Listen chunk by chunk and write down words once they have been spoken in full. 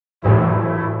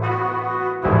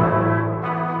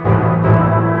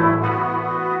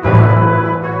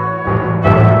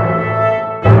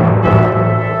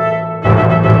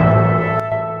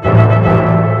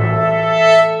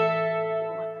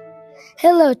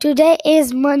Hello, today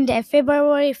is Monday,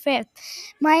 February 5th.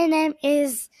 My name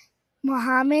is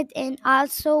Mohammed, and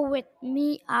also with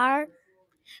me are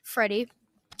Freddie,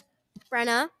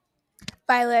 Brenna,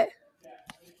 Violet.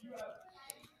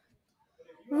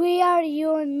 we are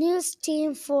your news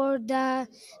team for the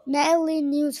nightly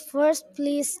news. First,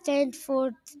 please stand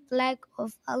for the flag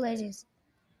of allegiance.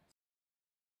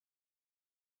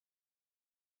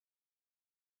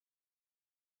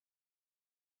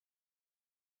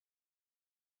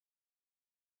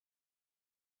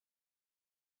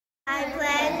 I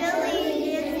pledge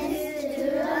allegiance to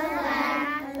the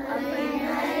flag of the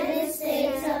United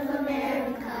States of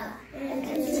America and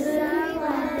to the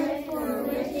republic for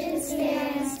which it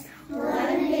stands,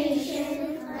 one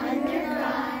nation, under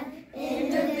God,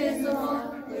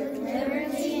 indivisible, with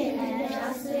liberty and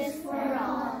justice for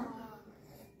all.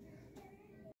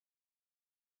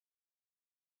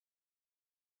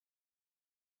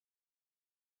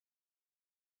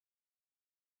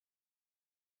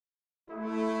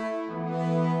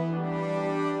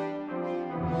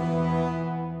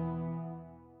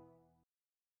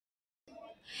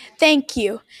 Thank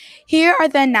you. Here are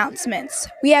the announcements.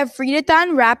 We have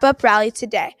Readathon wrap-up rally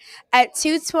today at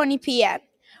 2:20 p.m.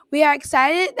 We are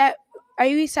excited that Are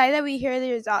you excited that we hear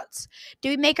the results? Do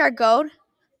we make our goal?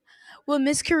 Will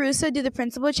Miss Caruso do the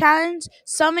principal challenge?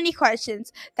 So many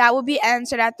questions that will be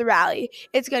answered at the rally.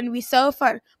 It's going to be so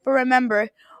fun. But remember,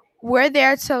 we're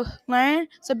there to learn,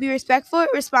 so be respectful,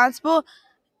 responsible,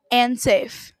 and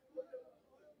safe.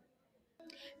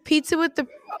 Pizza with the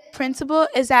principal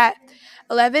is at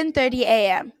 11:30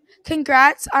 a.m.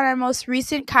 Congrats on our most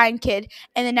recent kind kid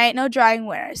and the night no drawing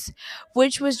winners,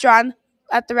 which was drawn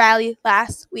at the rally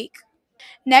last week.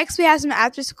 Next, we have some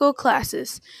after school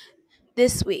classes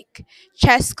this week.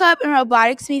 Chess Club and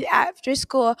Robotics meet after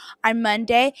school on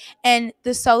Monday, and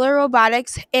the Solar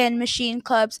Robotics and Machine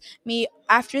Clubs meet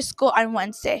after school on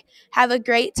Wednesday. Have a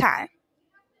great time.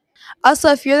 Also,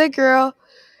 if you're the girl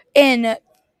in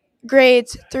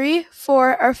grades 3,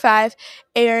 4, or 5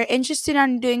 and are interested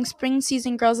in doing spring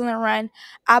season Girls on the Run,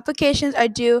 applications are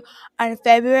due on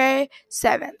February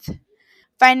 7th.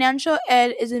 Financial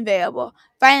aid is available.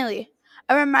 Finally,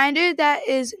 a reminder that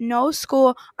is no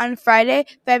school on Friday,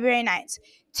 February 9th.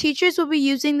 Teachers will be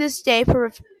using this day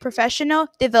for professional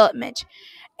development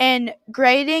and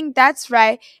grading. That's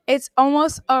right. It's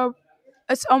almost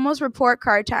report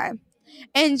card time.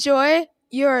 Enjoy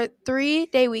your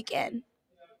 3-day weekend.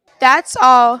 That's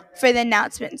all for the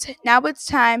announcements. Now it's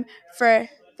time for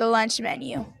the lunch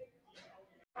menu.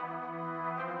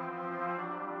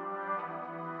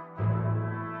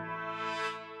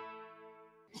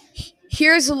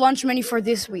 here's the lunch menu for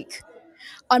this week.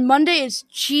 On Monday, it's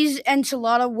cheese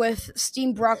enchilada with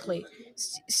steamed broccoli,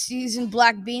 seasoned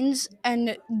black beans,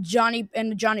 and Johnny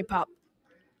Pop.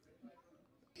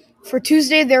 For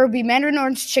Tuesday, there will be mandarin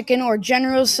orange chicken or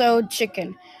General So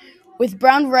chicken with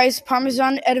brown rice,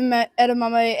 parmesan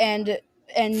edamame,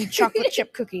 and chocolate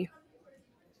chip cookie.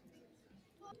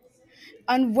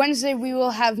 On Wednesday, we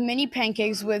will have mini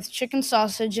pancakes with chicken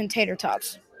sausage and tater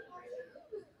tots.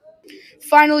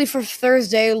 Finally, for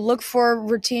Thursday, look for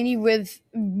rotini with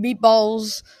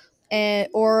meatballs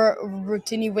or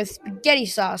rotini with spaghetti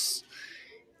sauce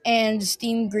and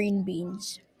steamed green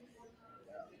beans.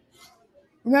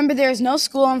 Remember, there is no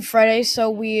school on Friday, so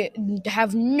we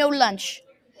have no lunch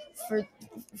for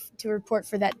to report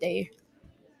for that day.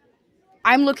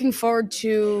 I'm looking forward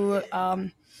to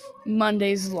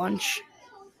Monday's lunch.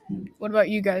 What about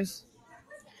you guys?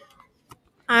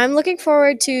 I'm looking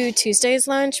forward to Tuesday's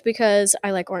lunch because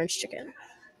I like orange chicken.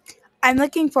 I'm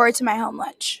looking forward to my home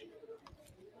lunch.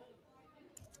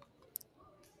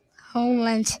 Home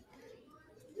lunch.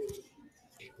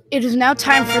 It is now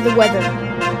time for the weather.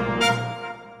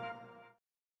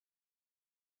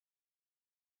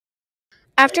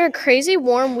 After a crazy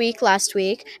warm week last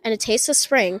week and a taste of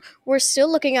spring, we're still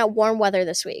looking at warm weather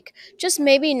this week. Just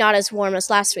maybe not as warm as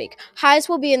last week. Highs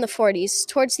will be in the 40s.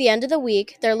 Towards the end of the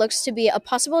week, there looks to be a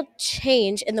possible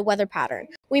change in the weather pattern.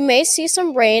 We may see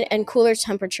some rain and cooler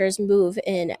temperatures move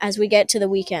in as we get to the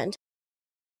weekend.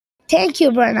 Thank you,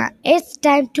 Brenna. It's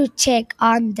time to check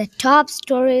on the top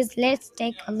stories. Let's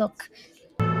take a look.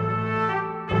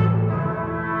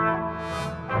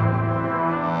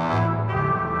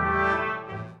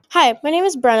 Hi, my name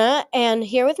is Brenna, and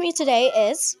here with me today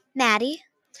is Maddie?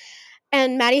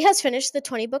 And Maddie has finished the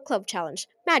 20 book club challenge.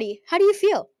 Maddie, how do you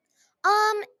feel?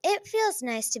 It feels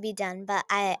nice to be done, but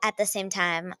at the same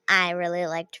time, I really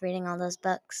liked reading all those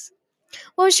books.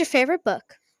 What was your favorite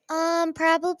book?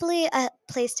 Probably A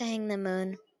Place to Hang the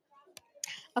Moon.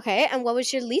 Okay, and what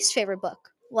was your least favorite book?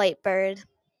 White Bird.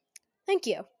 Thank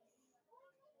you.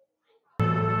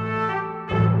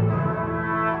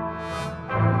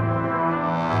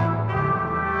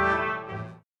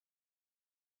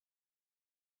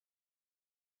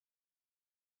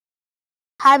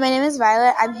 Hi, my name is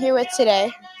Violet. I'm here with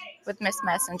Miss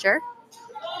Messenger.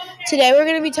 Today we're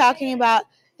going to be talking about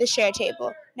the share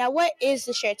table. Now, what is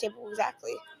the share table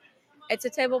exactly? It's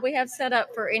a table we have set up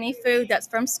for any food that's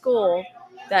from school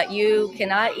that you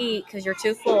cannot eat because you're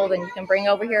too full. Then you can bring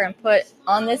over here and put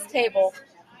on this table.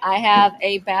 I have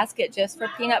a basket just for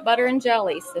peanut butter and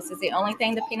jellies. This is the only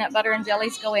thing the peanut butter and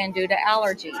jellies go in due to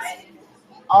allergies.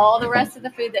 All the rest of the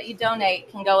food that you donate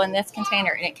can go in this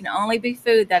container, and it can only be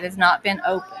food that has not been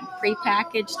opened,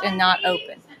 prepackaged and not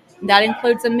open. And that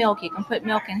includes the milk. You can put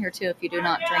milk in here too if you do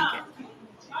not drink it.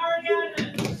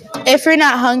 If you're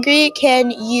not hungry, can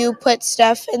you put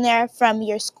stuff in there from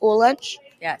your school lunch?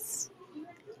 Yes.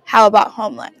 How about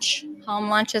home lunch? Home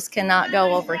lunches cannot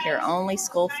go over here, only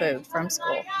school food from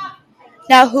school.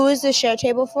 Now, who is the share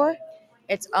table for?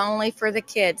 It's only for the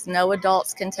kids. No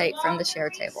adults can take from the share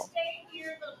table.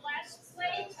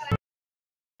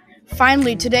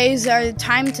 Finally, today's our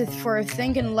time for a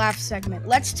think and laugh segment.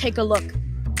 Let's take a look.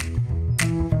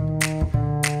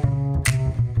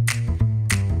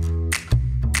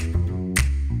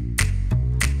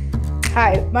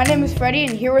 Hi, my name is Freddie,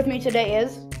 and here with me today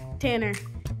is Tanner.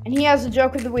 and he has a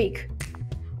joke of the week.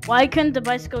 Why couldn't the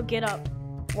bicycle get up?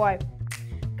 Why?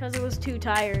 Because it was too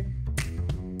tired.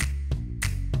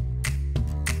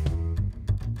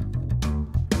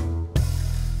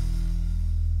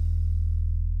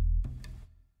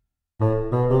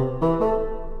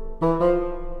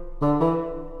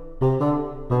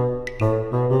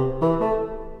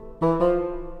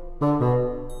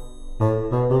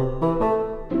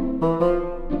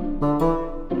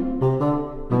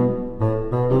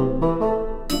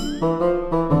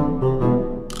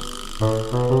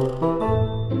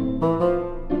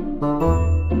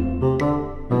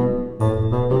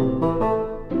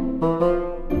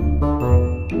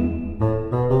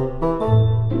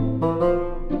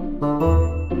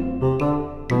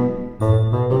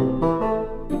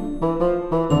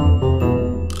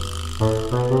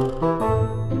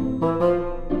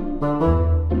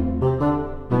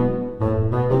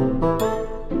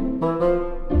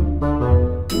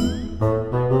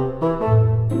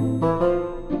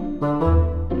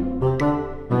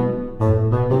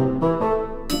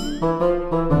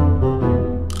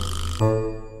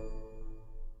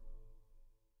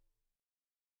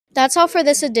 That's all for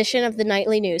this edition of the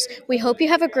Nightly News. We hope you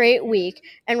have a great week,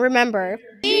 and remember,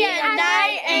 Be a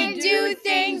night and do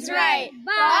things right.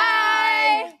 Bye.